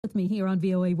With me here on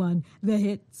VOA1, The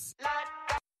Hits.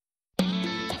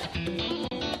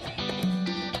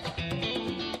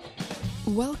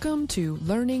 Welcome to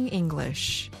Learning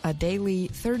English, a daily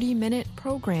 30-minute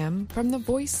program from the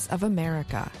Voice of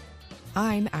America.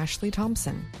 I'm Ashley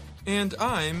Thompson. And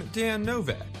I'm Dan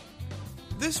Novak.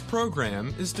 This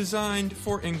program is designed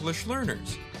for English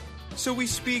learners, so we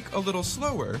speak a little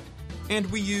slower, and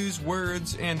we use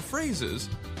words and phrases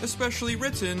especially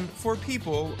written for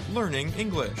people learning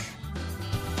English.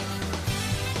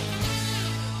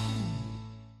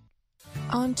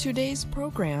 On today's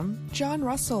program, John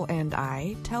Russell and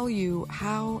I tell you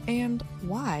how and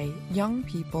why young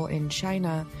people in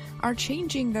China are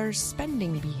changing their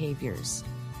spending behaviors.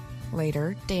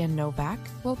 Later, Dan Novak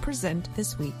will present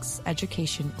this week's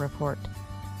education report.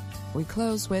 We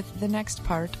close with the next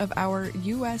part of our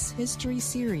U.S. history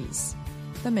series,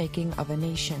 The Making of a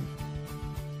Nation.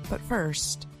 But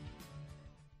first,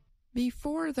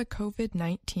 before the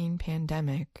COVID-19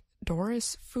 pandemic,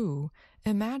 Doris Fu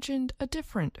imagined a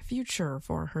different future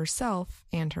for herself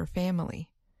and her family.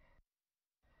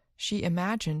 She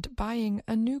imagined buying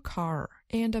a new car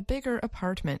and a bigger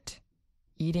apartment,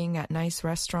 eating at nice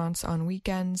restaurants on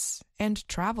weekends, and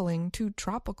traveling to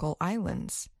tropical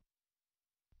islands.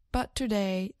 But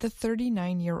today, the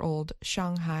 39-year-old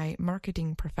Shanghai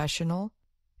marketing professional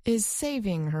is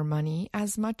saving her money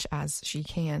as much as she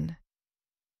can.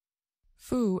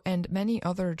 Fu and many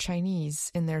other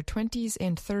Chinese in their 20s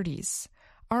and 30s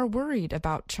are worried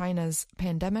about China's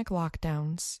pandemic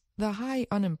lockdowns, the high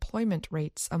unemployment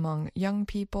rates among young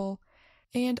people,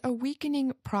 and a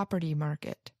weakening property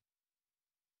market.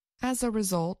 As a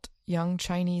result, young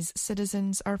Chinese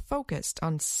citizens are focused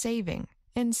on saving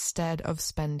instead of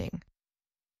spending.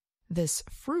 This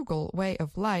frugal way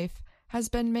of life has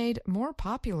been made more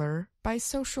popular by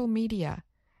social media.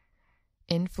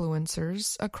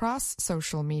 Influencers across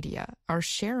social media are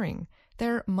sharing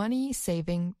their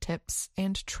money-saving tips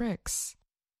and tricks.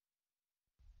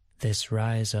 This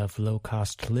rise of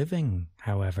low-cost living,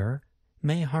 however,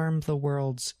 may harm the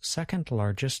world's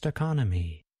second-largest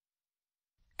economy.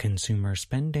 Consumer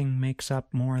spending makes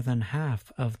up more than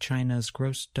half of China's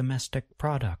gross domestic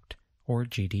product, or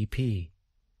GDP.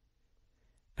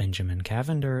 Benjamin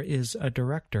Cavender is a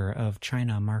director of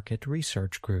China Market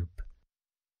Research Group.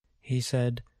 He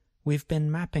said, "We've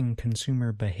been mapping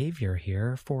consumer behavior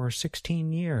here for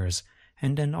 16 years,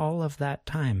 and in all of that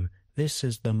time, this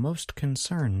is the most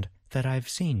concerned that I've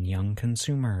seen young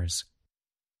consumers."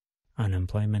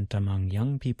 Unemployment among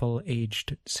young people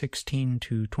aged 16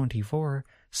 to 24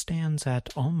 stands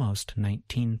at almost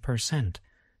 19%,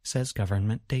 says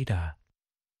government data.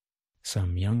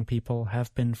 Some young people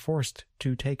have been forced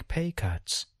to take pay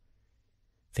cuts.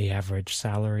 The average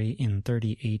salary in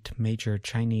 38 major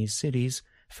Chinese cities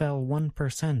fell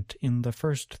 1% in the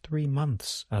first 3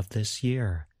 months of this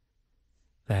year.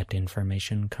 That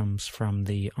information comes from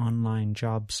the online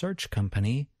job search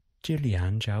company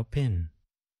Jilian Zhaopin.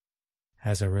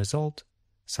 As a result,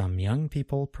 some young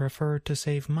people prefer to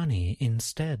save money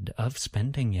instead of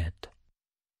spending it.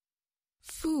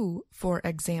 Fu, for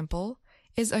example,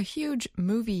 is a huge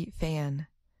movie fan.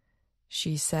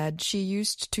 She said she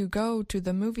used to go to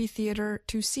the movie theater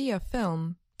to see a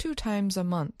film 2 times a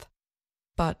month.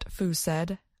 But Fu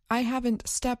said, "I haven't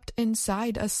stepped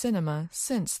inside a cinema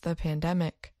since the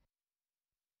pandemic."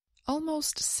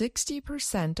 Almost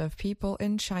 60% of people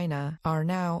in China are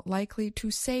now likely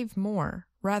to save more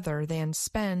rather than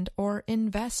spend or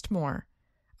invest more,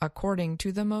 according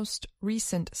to the most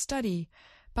recent study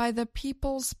by the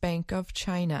People's Bank of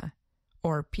China,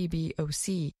 or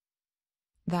PBOC.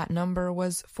 That number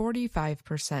was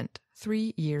 45%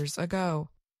 3 years ago.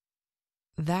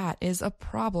 That is a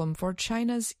problem for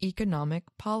China's economic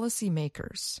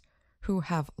policymakers, who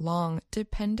have long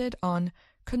depended on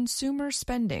consumer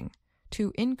spending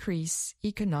to increase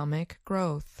economic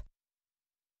growth.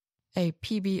 A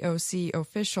PBOC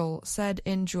official said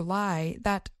in July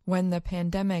that when the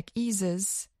pandemic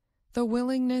eases, the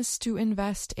willingness to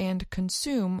invest and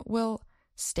consume will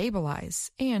stabilize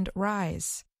and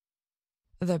rise.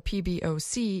 The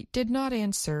PBOC did not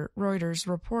answer Reuters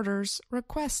reporters'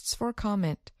 requests for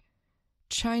comment.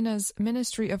 China's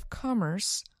Ministry of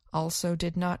Commerce also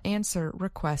did not answer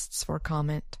requests for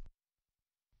comment.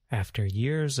 After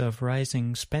years of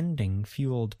rising spending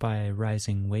fueled by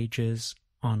rising wages,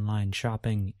 online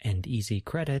shopping, and easy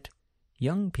credit,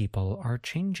 young people are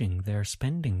changing their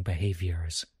spending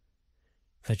behaviors.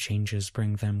 The changes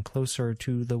bring them closer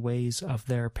to the ways of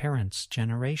their parents'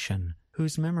 generation,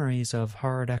 whose memories of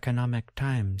hard economic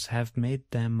times have made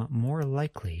them more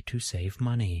likely to save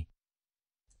money.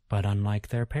 But unlike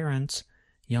their parents,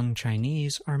 young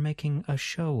Chinese are making a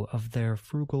show of their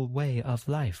frugal way of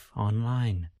life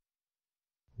online.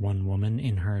 One woman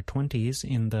in her 20s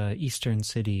in the eastern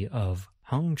city of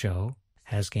Hangzhou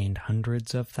has gained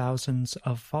hundreds of thousands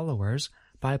of followers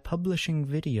by publishing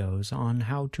videos on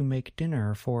how to make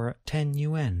dinner for 10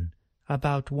 yuan,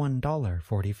 about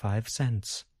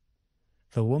 $1.45.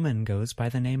 The woman goes by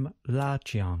the name La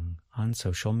Jiang on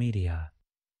social media.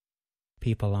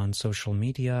 People on social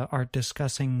media are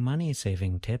discussing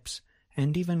money-saving tips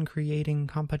and even creating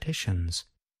competitions.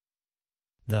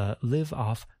 The Live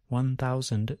Off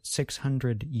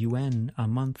 1,600 yuan a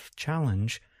month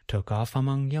challenge took off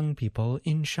among young people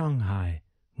in Shanghai,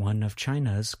 one of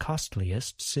China's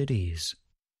costliest cities.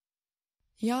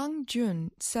 Yang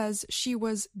Jun says she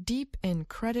was deep in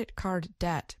credit card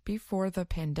debt before the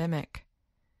pandemic.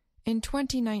 In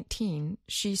 2019,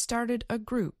 she started a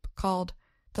group called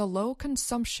the Low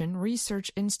Consumption Research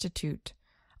Institute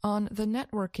on the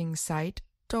networking site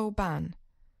Douban.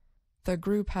 The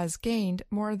group has gained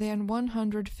more than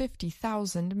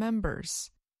 150,000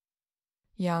 members.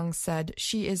 Yang said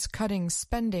she is cutting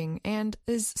spending and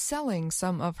is selling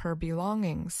some of her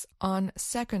belongings on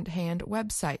second-hand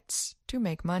websites to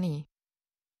make money.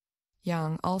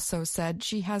 Yang also said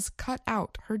she has cut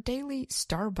out her daily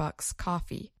Starbucks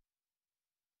coffee.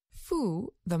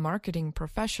 Fu, the marketing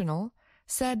professional,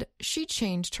 said she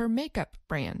changed her makeup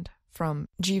brand from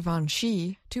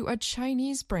Givenchy to a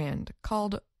Chinese brand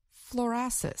called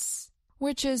Florasis,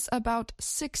 which is about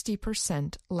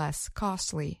 60% less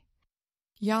costly.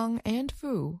 Yang and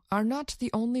Fu are not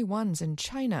the only ones in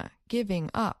China giving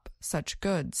up such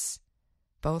goods.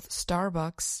 Both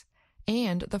Starbucks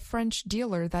and the French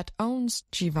dealer that owns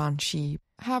Givenchy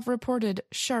have reported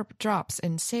sharp drops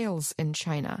in sales in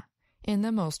China in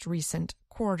the most recent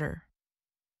quarter.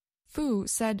 Fu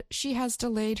said she has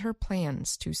delayed her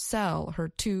plans to sell her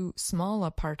 2 small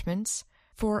apartments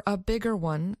for a bigger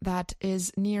one that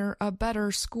is near a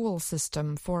better school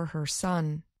system for her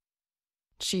son.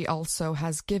 She also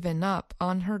has given up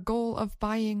on her goal of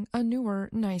buying a newer,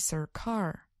 nicer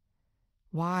car.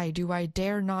 Why do I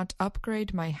dare not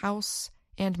upgrade my house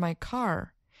and my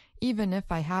car, even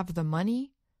if I have the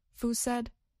money? Fu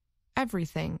said.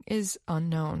 Everything is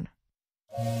unknown.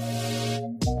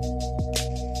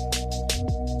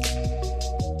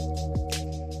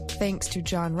 Thanks to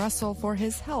John Russell for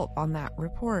his help on that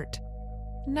report.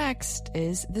 Next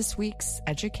is this week's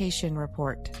education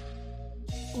report.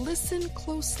 Listen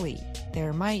closely.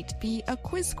 There might be a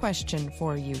quiz question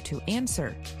for you to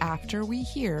answer after we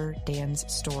hear Dan's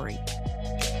story.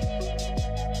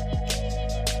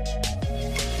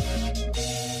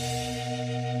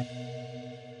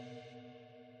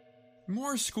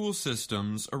 More school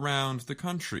systems around the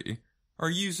country are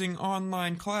using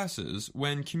online classes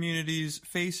when communities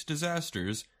face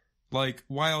disasters like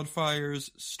wildfires,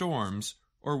 storms,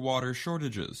 or water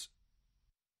shortages.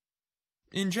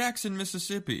 In Jackson,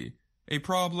 Mississippi, a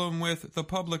problem with the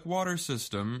public water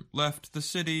system left the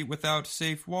city without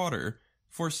safe water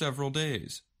for several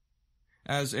days.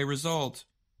 As a result,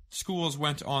 schools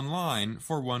went online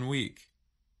for 1 week.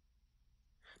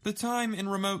 The time in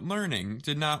remote learning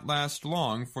did not last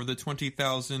long for the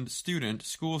 20,000-student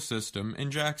school system in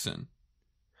Jackson.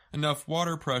 Enough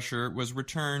water pressure was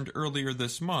returned earlier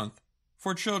this month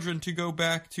for children to go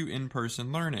back to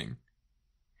in-person learning.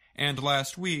 And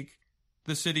last week,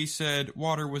 the city said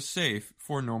water was safe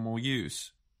for normal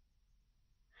use.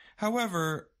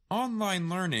 However, online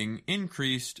learning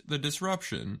increased the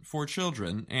disruption for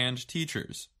children and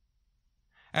teachers.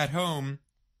 At home,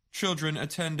 children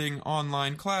attending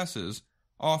online classes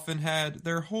often had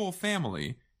their whole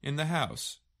family in the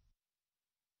house.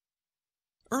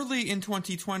 Early in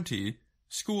 2020,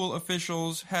 school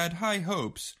officials had high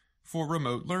hopes for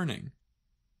remote learning.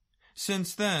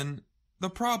 Since then, the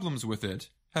problems with it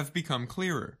have become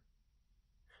clearer.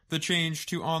 The change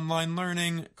to online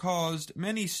learning caused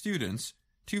many students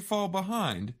to fall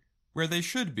behind where they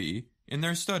should be in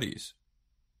their studies,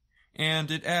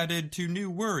 and it added to new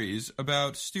worries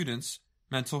about students'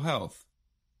 mental health.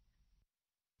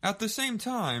 At the same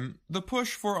time, the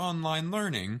push for online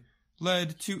learning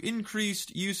led to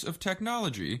increased use of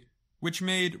technology, which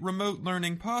made remote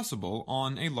learning possible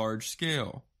on a large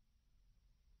scale.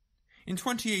 In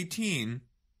 2018,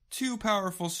 2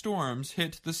 powerful storms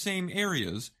hit the same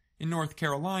areas in North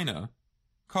Carolina,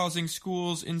 causing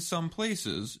schools in some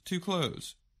places to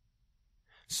close.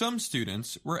 Some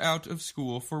students were out of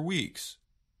school for weeks.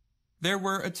 There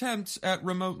were attempts at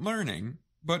remote learning,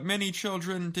 but many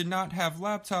children did not have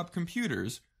laptop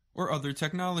computers or other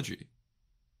technology.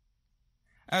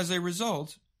 As a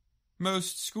result,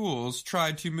 most schools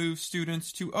tried to move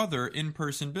students to other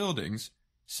in-person buildings,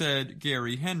 said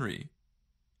Gary Henry.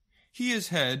 He is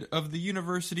head of the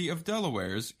University of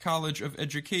Delaware's College of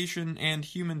Education and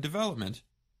Human Development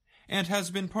and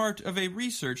has been part of a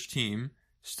research team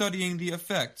studying the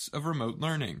effects of remote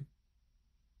learning.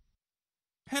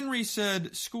 Henry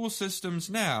said school systems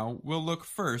now will look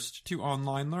first to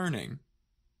online learning.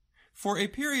 For a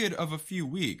period of a few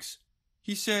weeks,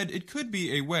 he said it could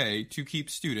be a way to keep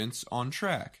students on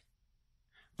track.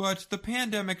 But the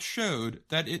pandemic showed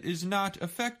that it is not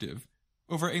effective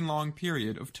over a long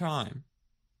period of time.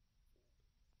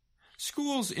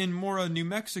 Schools in Mora, New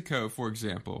Mexico, for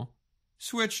example,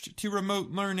 switched to remote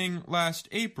learning last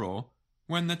April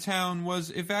when the town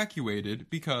was evacuated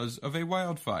because of a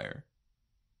wildfire.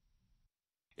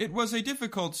 It was a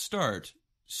difficult start,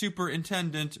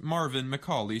 Superintendent Marvin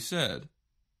McCauley said.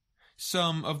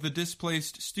 Some of the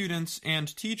displaced students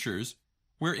and teachers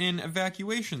were in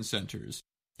evacuation centers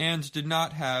and did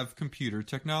not have computer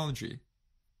technology.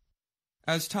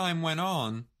 As time went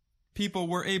on, people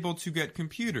were able to get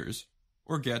computers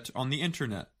or get on the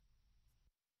internet.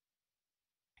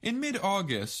 In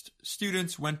mid-August,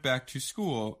 students went back to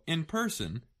school in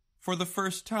person for the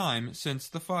first time since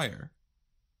the fire.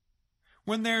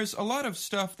 When there's a lot of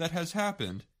stuff that has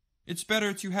happened, it's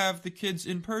better to have the kids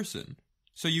in person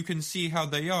so you can see how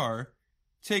they are,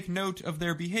 take note of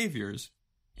their behaviors,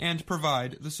 and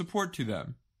provide the support to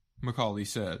them, McCauley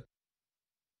said.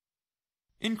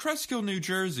 In Cresskill, New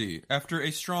Jersey, after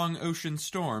a strong ocean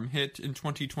storm hit in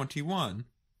 2021,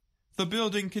 the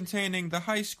building containing the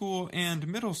high school and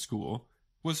middle school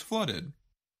was flooded.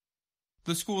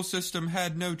 The school system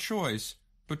had no choice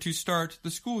but to start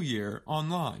the school year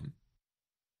online.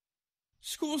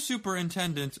 School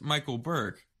Superintendent Michael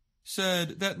Burke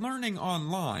said that learning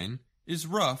online is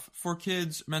rough for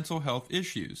kids' mental health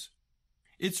issues.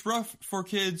 It's rough for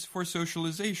kids for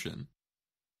socialization.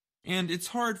 And it's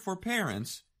hard for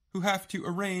parents who have to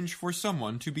arrange for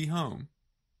someone to be home.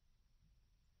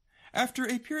 After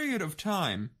a period of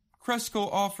time,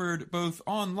 Cresskill offered both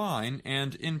online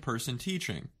and in-person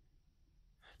teaching.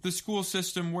 The school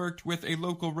system worked with a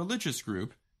local religious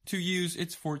group to use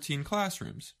its 14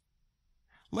 classrooms.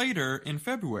 Later, in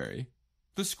February,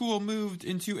 the school moved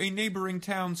into a neighboring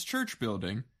town's church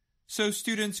building so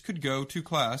students could go to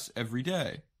class every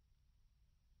day.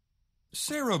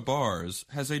 Sarah Bars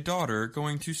has a daughter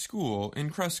going to school in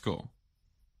Cresskill.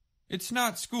 It's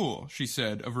not school, she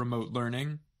said of remote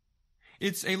learning.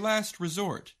 It's a last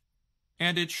resort,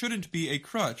 and it shouldn't be a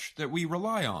crutch that we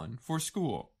rely on for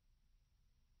school.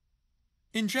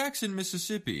 In Jackson,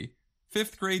 Mississippi,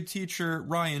 5th grade teacher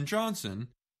Ryan Johnson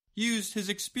used his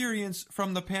experience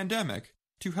from the pandemic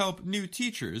to help new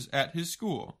teachers at his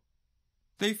school.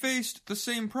 They faced the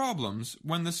same problems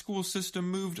when the school system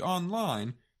moved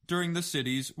online during the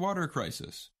city's water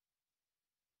crisis.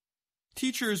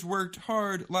 Teachers worked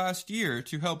hard last year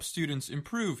to help students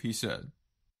improve, he said.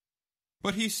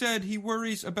 But he said he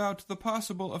worries about the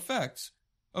possible effects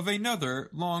of another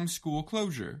long school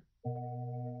closure.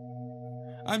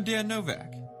 I'm Dan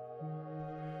Novak.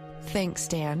 Thanks,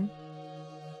 Dan.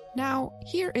 Now,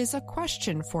 here is a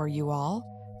question for you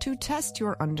all to test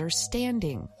your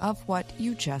understanding of what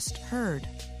you just heard.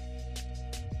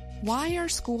 Why are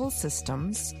school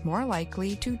systems more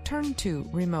likely to turn to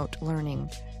remote learning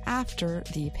after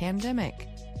the pandemic?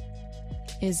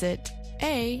 Is it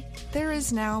A, there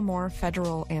is now more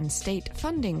federal and state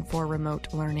funding for remote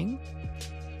learning?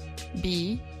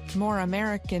 B, more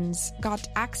Americans got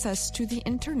access to the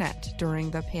internet during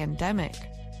the pandemic?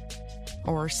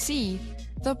 Or C,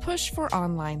 the push for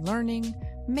online learning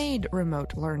made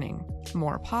remote learning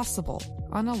more possible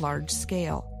on a large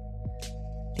scale?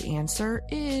 The answer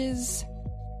is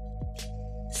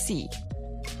C.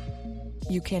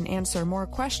 You can answer more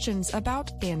questions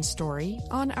about Dan's story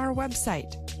on our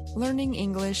website,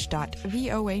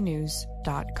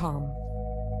 learningenglish.voanews.com.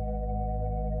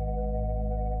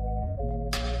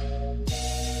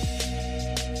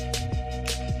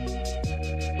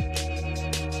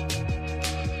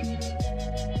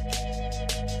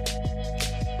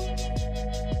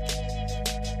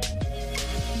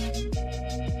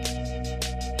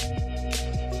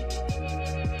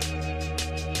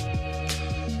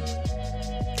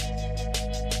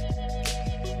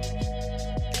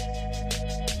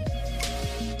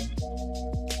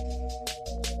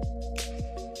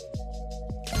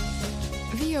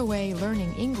 VOA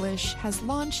Learning English has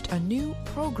launched a new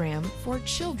program for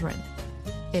children.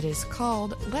 It is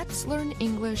called Let's Learn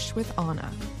English with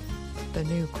Anna. The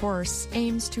new course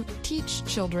aims to teach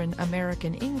children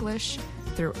American English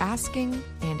through asking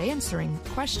and answering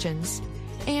questions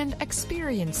and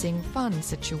experiencing fun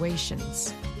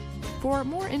situations. For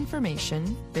more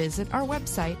information, visit our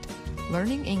website,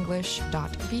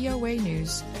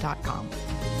 learningenglish.voanews.com.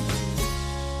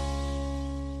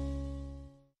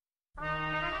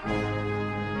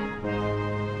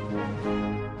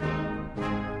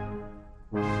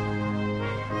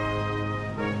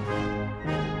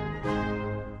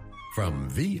 From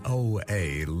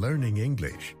VOA Learning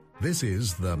English, this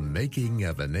is The Making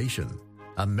of a Nation,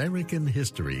 American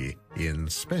History in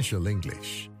Special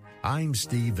English. I'm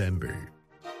Steve Ember.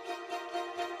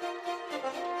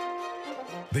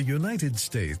 The United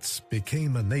States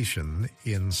became a nation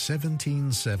in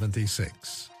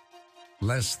 1776.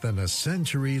 Less than a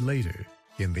century later,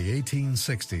 in the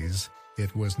 1860s,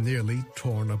 it was nearly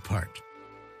torn apart.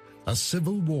 A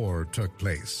civil war took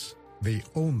place, the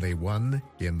only one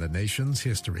in the nation's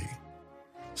history.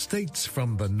 States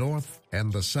from the North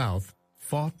and the South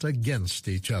fought against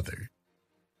each other.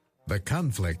 The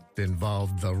conflict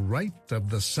involved the right of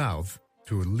the South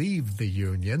to leave the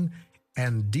Union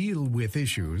and deal with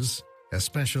issues,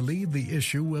 especially the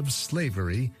issue of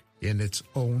slavery, in its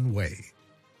own way.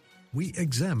 We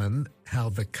examine how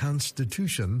the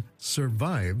Constitution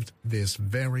survived this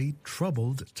very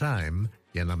troubled time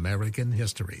in American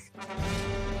history.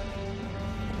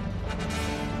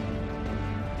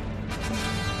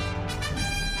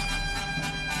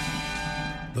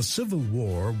 The Civil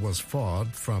War was fought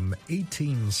from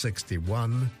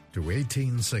 1861 to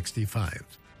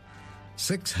 1865.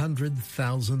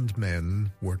 600,000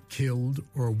 men were killed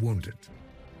or wounded.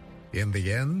 In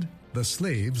the end, the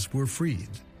slaves were freed,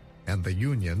 and the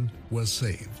Union was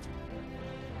saved.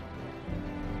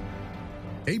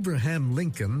 Abraham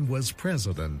Lincoln was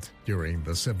president during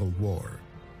the Civil War.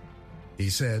 He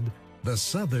said the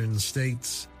Southern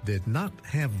states did not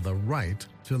have the right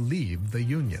to leave the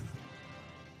Union.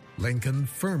 Lincoln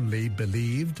firmly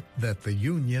believed that the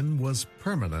Union was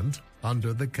permanent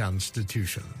under the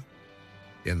Constitution.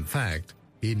 In fact,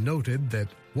 he noted that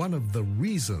one of the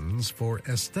reasons for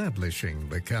establishing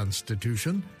the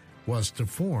Constitution was to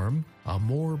form a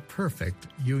more perfect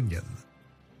Union.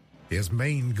 His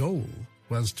main goal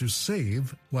was to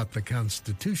save what the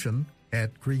Constitution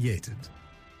had created.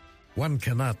 One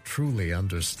cannot truly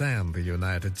understand the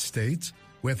United States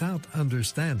without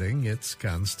understanding its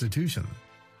Constitution.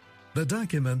 The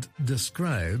document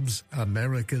describes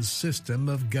America's system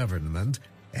of government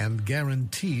and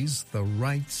guarantees the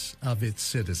rights of its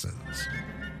citizens.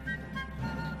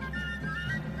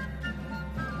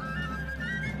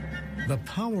 The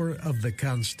power of the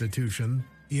Constitution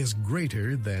is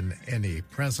greater than any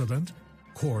president,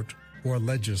 court, or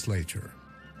legislature.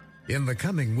 In the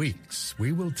coming weeks,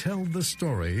 we will tell the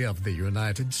story of the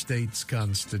United States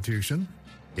Constitution,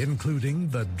 including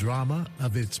the drama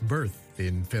of its birth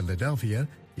in Philadelphia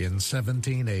in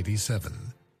 1787.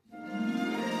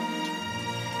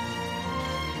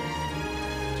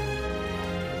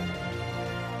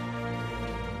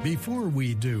 Before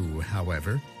we do,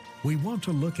 however, we want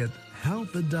to look at how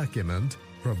the document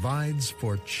provides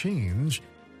for change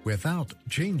without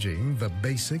changing the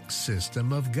basic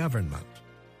system of government.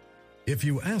 If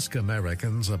you ask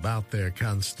Americans about their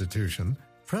Constitution,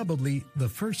 probably the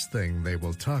first thing they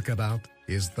will talk about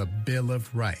is the Bill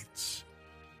of Rights.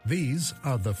 These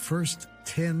are the first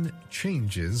 10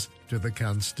 changes to the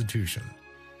Constitution.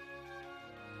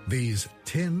 These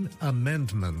 10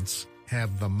 amendments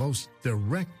have the most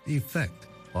direct effect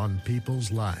on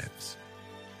people's lives.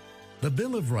 The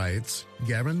Bill of Rights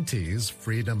guarantees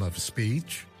freedom of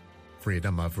speech,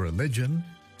 freedom of religion,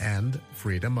 and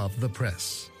freedom of the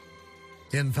press.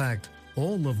 In fact,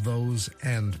 all of those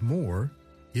and more,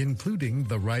 including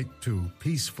the right to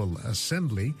peaceful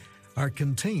assembly, are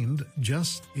contained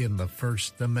just in the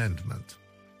First Amendment.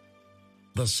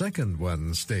 The second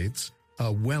one states,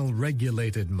 a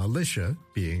well-regulated militia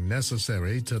being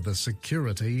necessary to the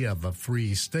security of a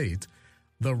free state,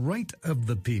 the right of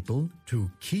the people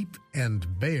to keep and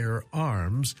bear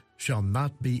arms shall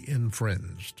not be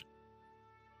infringed.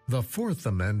 The Fourth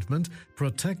Amendment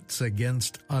protects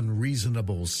against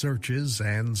unreasonable searches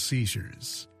and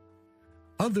seizures.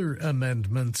 Other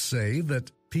amendments say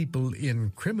that people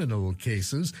in criminal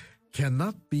cases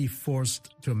cannot be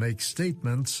forced to make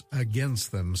statements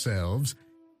against themselves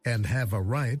and have a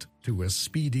right to a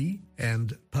speedy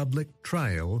and public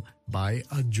trial by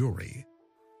a jury.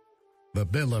 The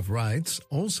Bill of Rights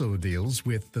also deals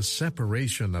with the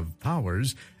separation of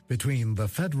powers between the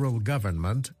federal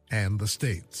government and the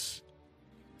states.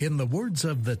 In the words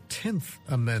of the 10th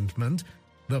Amendment,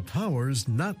 the powers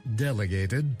not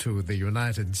delegated to the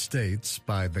United States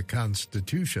by the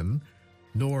Constitution,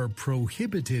 nor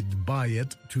prohibited by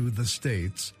it to the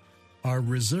states, are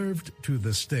reserved to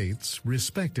the states,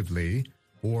 respectively,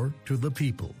 or to the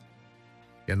people.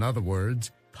 In other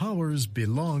words, powers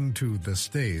belong to the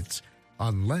states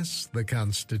unless the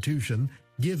Constitution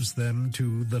gives them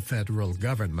to the federal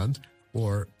government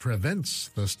or prevents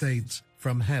the states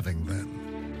from having them.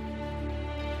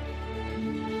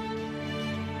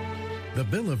 The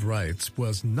Bill of Rights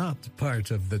was not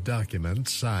part of the document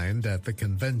signed at the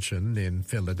convention in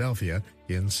Philadelphia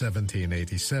in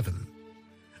 1787.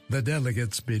 The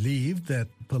delegates believed that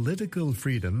political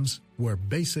freedoms were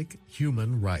basic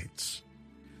human rights.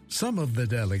 Some of the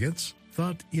delegates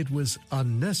thought it was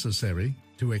unnecessary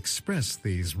to express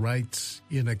these rights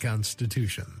in a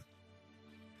constitution.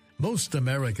 Most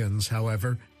Americans,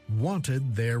 however,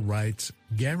 wanted their rights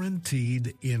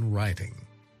guaranteed in writing.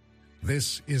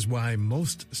 This is why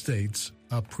most states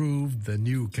approved the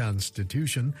new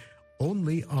Constitution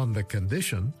only on the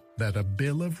condition that a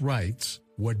Bill of Rights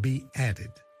would be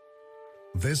added.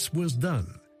 This was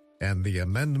done, and the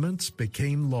amendments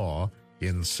became law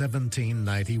in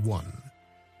 1791.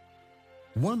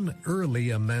 One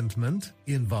early amendment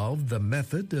involved the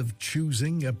method of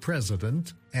choosing a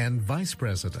president and vice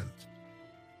president.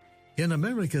 In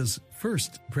America's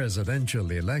first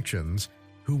presidential elections,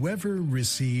 whoever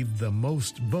received the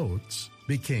most votes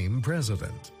became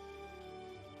president.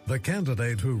 The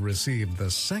candidate who received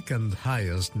the second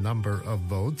highest number of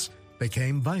votes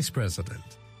became vice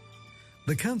president.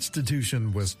 The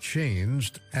Constitution was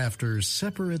changed after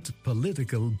separate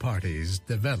political parties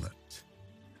developed.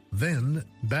 Then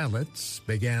ballots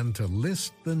began to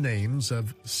list the names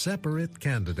of separate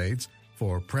candidates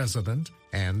for president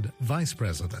and vice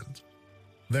president.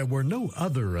 There were no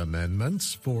other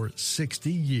amendments for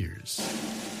 60 years.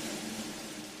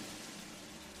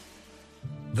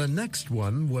 The next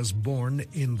one was born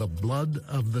in the blood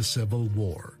of the Civil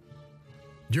War.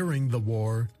 During the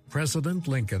war, President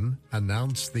Lincoln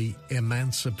announced the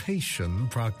Emancipation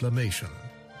Proclamation.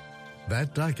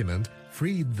 That document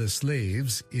freed the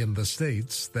slaves in the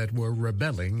states that were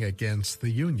rebelling against the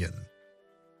Union.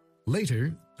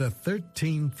 Later, the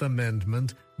 13th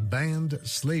Amendment banned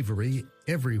slavery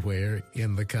everywhere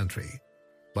in the country,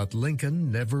 but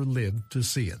Lincoln never lived to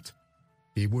see it.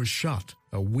 He was shot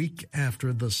a week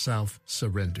after the South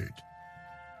surrendered.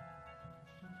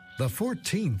 The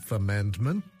 14th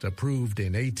Amendment, approved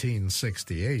in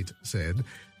 1868, said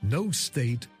no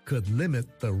state could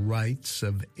limit the rights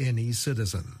of any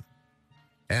citizen.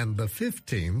 And the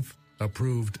 15th,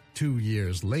 approved 2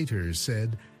 years later,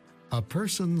 said a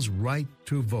person's right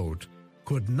to vote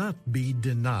could not be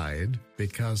denied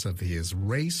because of his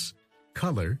race,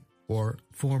 color, or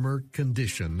former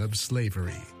condition of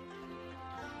slavery.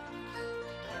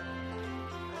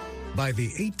 By the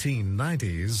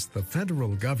 1890s, the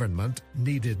federal government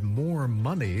needed more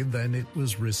money than it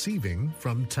was receiving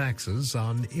from taxes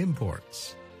on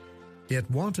imports. It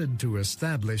wanted to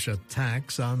establish a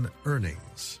tax on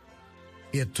earnings.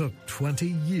 It took 20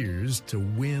 years to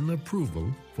win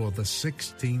approval for the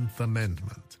 16th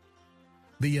Amendment.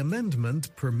 The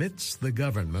amendment permits the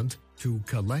government to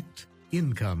collect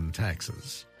income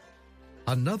taxes.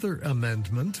 Another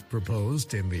amendment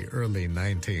proposed in the early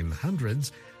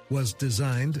 1900s was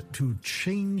designed to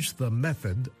change the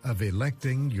method of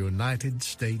electing United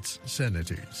States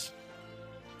senators.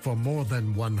 For more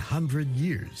than 100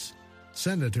 years,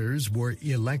 senators were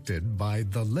elected by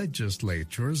the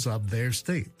legislatures of their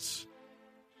states.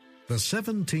 The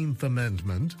 17th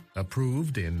Amendment,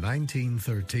 approved in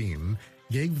 1913,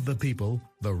 gave the people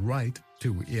the right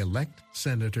to elect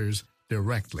senators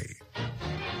directly.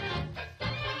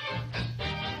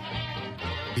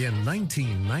 In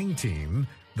 1919,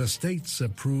 the states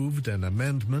approved an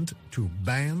amendment to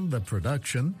ban the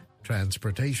production,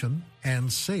 transportation,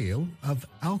 and sale of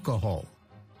alcohol.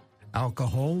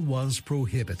 Alcohol was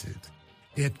prohibited.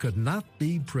 It could not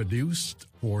be produced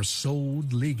or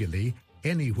sold legally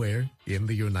anywhere in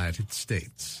the United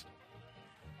States.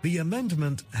 The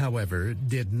amendment, however,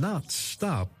 did not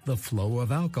stop the flow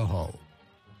of alcohol.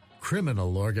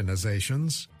 Criminal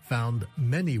organizations found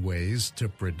many ways to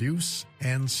produce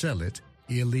and sell it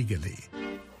illegally.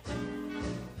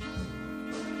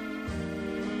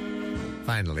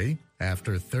 Finally,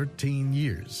 after 13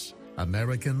 years,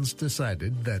 Americans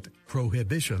decided that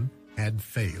prohibition had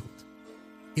failed.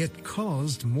 It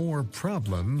caused more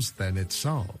problems than it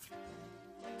solved.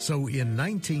 So in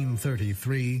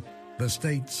 1933, the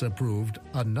states approved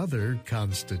another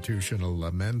constitutional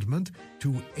amendment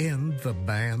to end the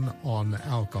ban on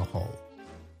alcohol.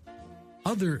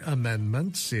 Other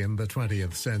amendments in the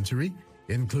 20th century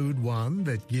include one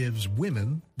that gives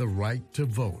women the right to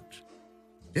vote.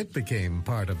 It became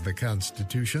part of the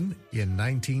Constitution in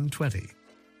 1920.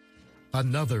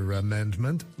 Another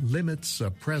amendment limits a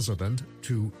president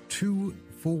to 2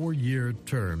 4-year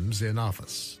terms in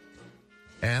office.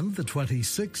 And the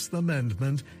 26th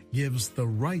Amendment gives the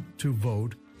right to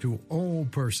vote to all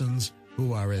persons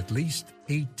who are at least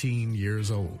 18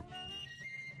 years old.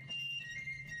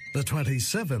 The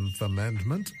 27th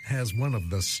Amendment has one of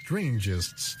the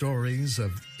strangest stories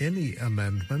of any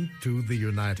amendment to the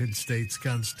United States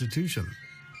Constitution.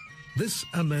 This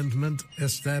amendment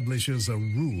establishes a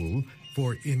rule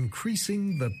for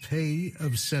increasing the pay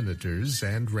of senators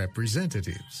and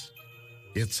representatives.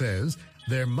 It says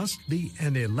there must be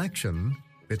an election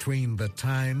between the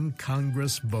time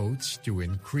Congress votes to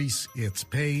increase its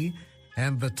pay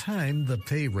and the time the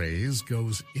pay raise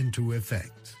goes into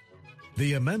effect.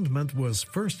 The amendment was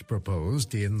first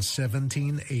proposed in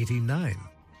 1789.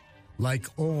 Like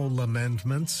all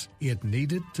amendments, it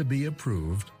needed to be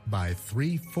approved by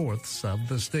 3/4 of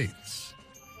the states.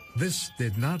 This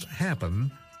did not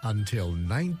happen until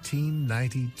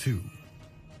 1992.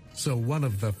 So one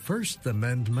of the first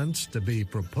amendments to be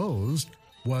proposed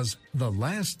was the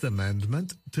last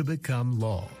amendment to become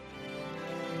law.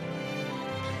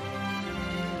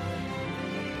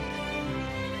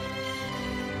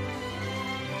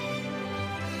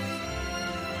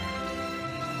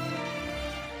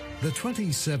 The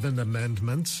 27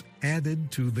 amendments added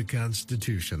to the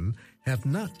Constitution have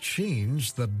not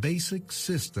changed the basic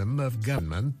system of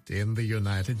government in the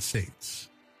United States.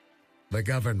 The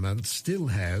government still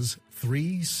has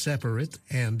 3 separate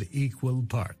and equal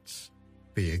parts: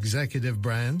 the executive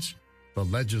branch, the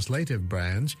legislative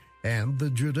branch, and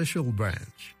the judicial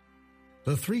branch.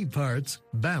 The 3 parts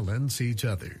balance each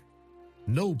other.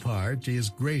 No part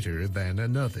is greater than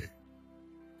another.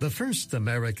 The first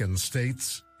American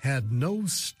states had no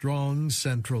strong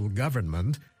central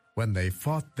government when they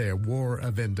fought their War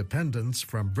of Independence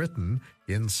from Britain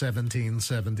in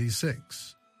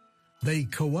 1776. They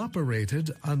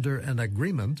cooperated under an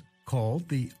agreement called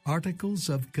the Articles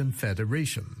of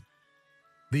Confederation.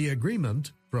 The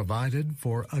agreement provided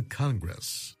for a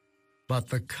Congress, but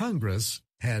the Congress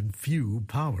had few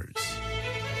powers.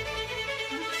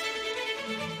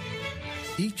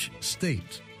 Each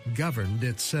state governed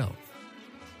itself.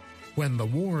 When the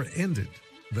war ended,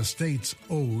 the states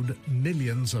owed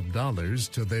millions of dollars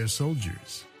to their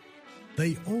soldiers.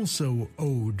 They also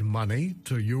owed money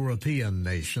to European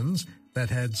nations that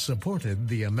had supported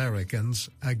the Americans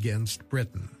against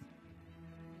Britain.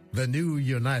 The new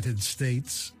United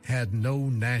States had no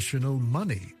national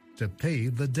money to pay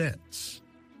the debts.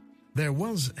 There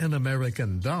was an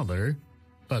American dollar,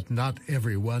 but not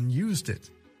everyone used it,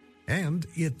 and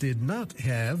it did not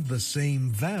have the same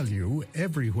value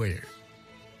everywhere.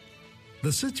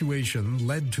 The situation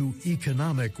led to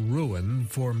economic ruin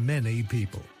for many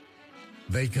people.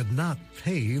 They could not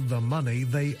pay the money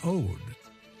they owed.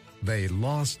 They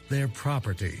lost their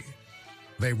property.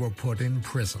 They were put in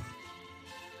prison.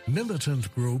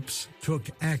 Militant groups took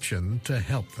action to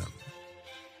help them.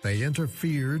 They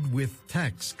interfered with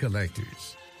tax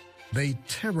collectors. They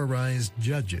terrorized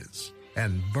judges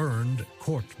and burned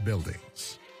court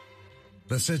buildings.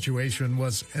 The situation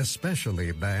was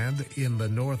especially bad in the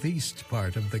northeast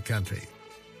part of the country.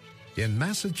 In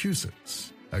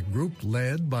Massachusetts, a group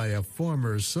led by a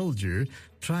former soldier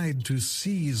tried to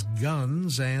seize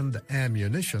guns and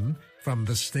ammunition from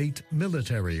the state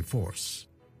military force.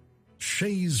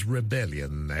 Shays'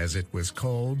 Rebellion, as it was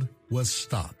called, was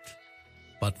stopped.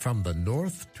 But from the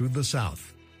north to the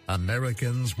south,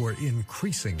 Americans were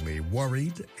increasingly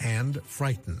worried and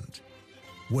frightened.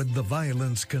 Would the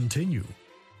violence continue?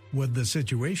 Would the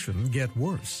situation get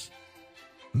worse?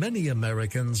 Many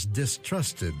Americans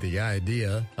distrusted the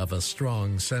idea of a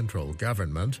strong central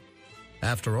government.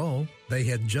 After all, they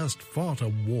had just fought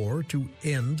a war to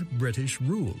end British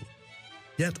rule.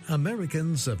 Yet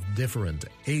Americans of different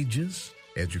ages,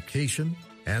 education,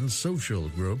 and social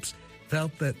groups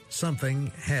felt that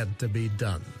something had to be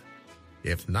done.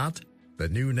 If not, the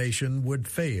new nation would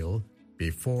fail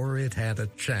before it had a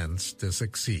chance to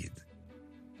succeed.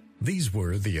 These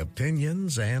were the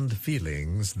opinions and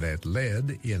feelings that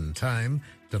led, in time,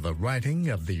 to the writing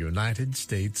of the United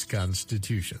States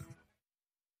Constitution.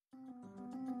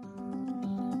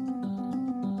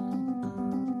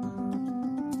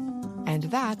 And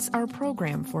that's our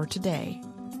program for today.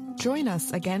 Join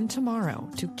us again tomorrow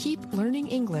to keep learning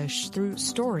English through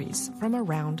stories from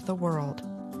around the world.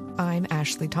 I'm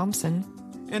Ashley Thompson.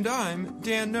 And I'm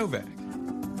Dan Novak.